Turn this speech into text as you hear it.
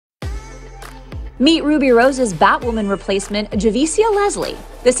Meet Ruby Rose's Batwoman replacement, Javicia Leslie.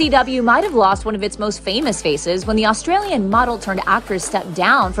 The CW might have lost one of its most famous faces when the Australian model-turned-actress stepped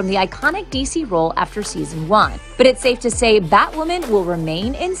down from the iconic DC role after season 1. But it's safe to say Batwoman will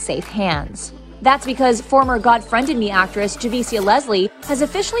remain in safe hands. That's because former God Friended Me actress Javicia Leslie has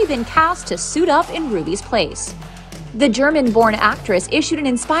officially been cast to suit up in Ruby's place. The German-born actress issued an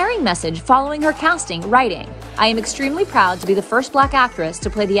inspiring message following her casting, writing, "I am extremely proud to be the first Black actress to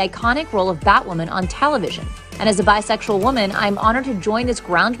play the iconic role of Batwoman on television. And as a bisexual woman, I am honored to join this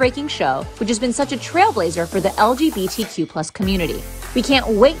groundbreaking show, which has been such a trailblazer for the LGBTQ+ community. We can't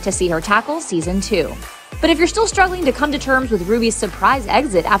wait to see her tackle season 2. But if you're still struggling to come to terms with Ruby's surprise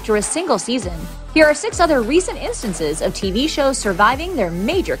exit after a single season, here are 6 other recent instances of TV shows surviving their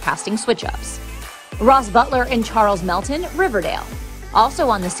major casting switch-ups. Ross Butler and Charles Melton, Riverdale. Also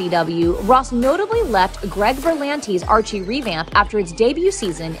on the CW, Ross notably left Greg Berlanti's Archie revamp after its debut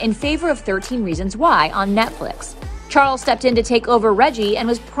season in favor of 13 Reasons Why on Netflix. Charles stepped in to take over Reggie and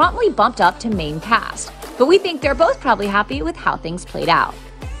was promptly bumped up to main cast, but we think they're both probably happy with how things played out.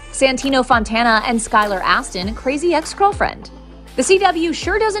 Santino Fontana and Skylar Astin, Crazy Ex-Girlfriend. The CW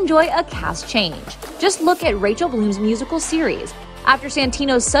sure does enjoy a cast change. Just look at Rachel Bloom's musical series. After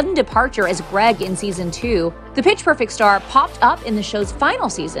Santino's sudden departure as Greg in season 2, the Pitch Perfect star popped up in the show's final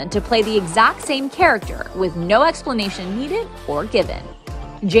season to play the exact same character with no explanation needed or given.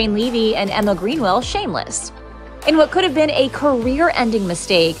 Jane Levy and Emma Greenwell, Shameless. In what could have been a career-ending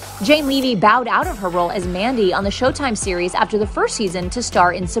mistake, Jane Levy bowed out of her role as Mandy on the Showtime series after the first season to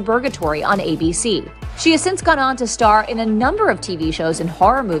star in Suburgatory on ABC. She has since gone on to star in a number of TV shows and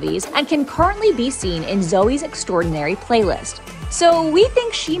horror movies and can currently be seen in Zoe's Extraordinary Playlist. So we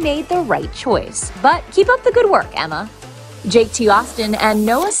think she made the right choice. But keep up the good work, Emma. Jake T. Austin and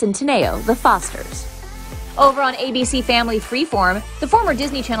Noah Centineo, The Fosters. Over on ABC Family Freeform, the former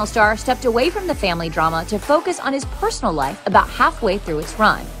Disney Channel star stepped away from the family drama to focus on his personal life about halfway through its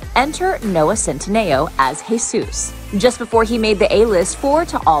run. Enter Noah Centineo as Jesus, just before he made the A-list for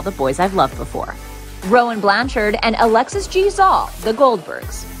To All the Boys I've Loved Before. Rowan Blanchard and Alexis G. Zoll, The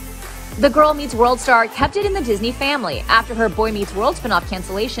Goldbergs. The Girl Meets World star kept it in the Disney family after her Boy Meets World spinoff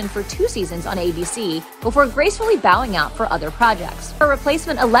cancellation for 2 seasons on ABC before gracefully bowing out for other projects. Her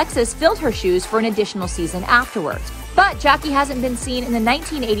replacement Alexis filled her shoes for an additional season afterwards, but Jackie hasn't been seen in the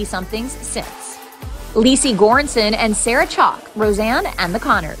 1980-somethings since. Lacey Goranson and Sarah Chalk, Roseanne and the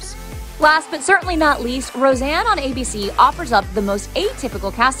Connors. Last but certainly not least, Roseanne on ABC offers up the most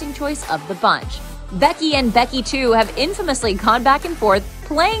atypical casting choice of the bunch. Becky and Becky 2 have infamously gone back and forth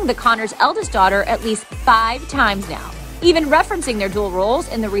playing the Connors' eldest daughter at least 5 times now, even referencing their dual roles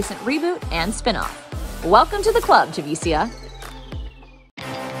in the recent reboot and spinoff. Welcome to the club, Javicia.